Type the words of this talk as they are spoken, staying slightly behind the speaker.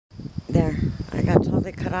there. I got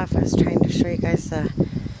totally cut off. I was trying to show you guys the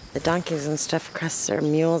donkeys and stuff across, or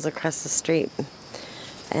mules across the street,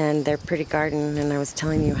 and their pretty garden. And I was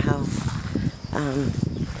telling you how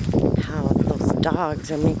those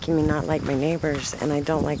dogs are making me not like my neighbors, and I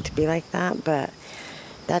don't like to be like that. But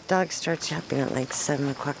that dog starts yapping at like 7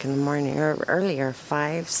 o'clock in the morning, or earlier,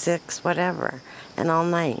 5, 6, whatever, and all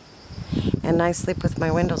night. And I sleep with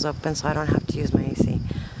my windows open, so I don't have to use my AC.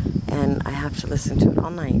 And I have to listen to it all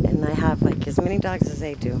night. And I have like as many dogs as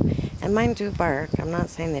they do. And mine do bark. I'm not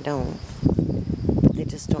saying they don't. But they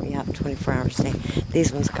just don't yap 24 hours a day.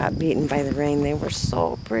 These ones got beaten by the rain. They were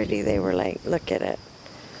so pretty. They were like, look at it.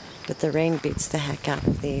 But the rain beats the heck out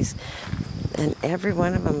of these. And every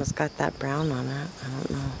one of them has got that brown on it. I don't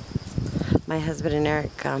know. My husband and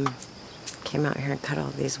Eric came out here and cut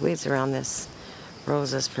all these weeds around this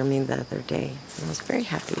roses for me the other day. I was very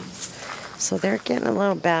happy. So they're getting a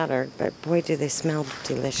little battered, but boy, do they smell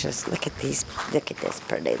delicious. Look at these. Look at this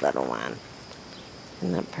pretty little one.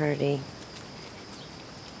 Isn't that pretty?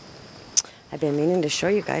 I've been meaning to show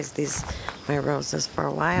you guys my roses for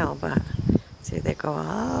a while, but see, they go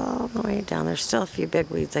all the way down. There's still a few big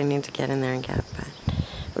weeds I need to get in there and get, but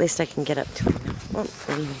at least I can get up to them. Oh,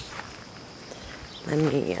 let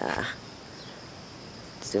me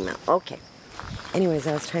zoom out. Okay. Anyways,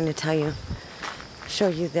 I was trying to show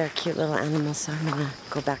you their cute little animals, so I'm gonna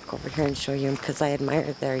go back over here and show you them because I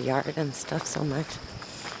admire their yard and stuff so much.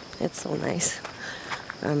 It's so nice.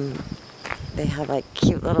 They have like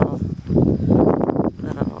cute little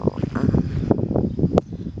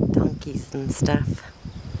donkeys and stuff,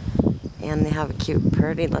 and they have a cute,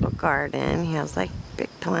 pretty little garden. He has like big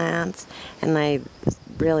plants, and I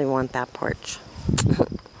really want that porch.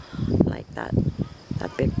 Like that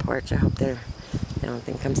big porch. I hope they don't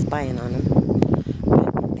think I'm spying on them.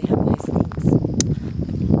 But they have nice things.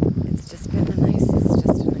 It's just a nice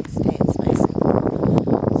day. It's nice and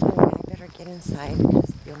cool. So anyway, I better get inside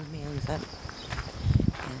because the old man's up.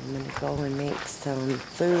 And I'm going to go and make some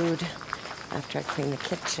food after I clean the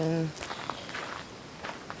kitchen.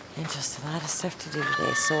 And just a lot of stuff to do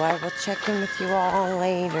today. So I will check in with you all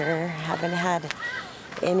later. Haven't had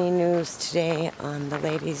any news today on the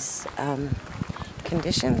lady's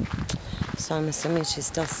condition. So I'm assuming she's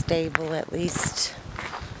still stable, at least,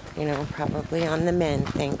 you know, probably on the mend,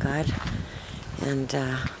 thank God. And,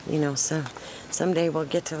 you know, so someday we'll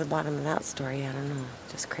get to the bottom of that story. I don't know,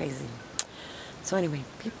 just crazy. So anyway,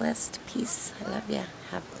 be blessed, peace, I love ya,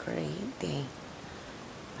 have a great day,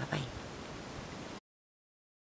 bye-bye.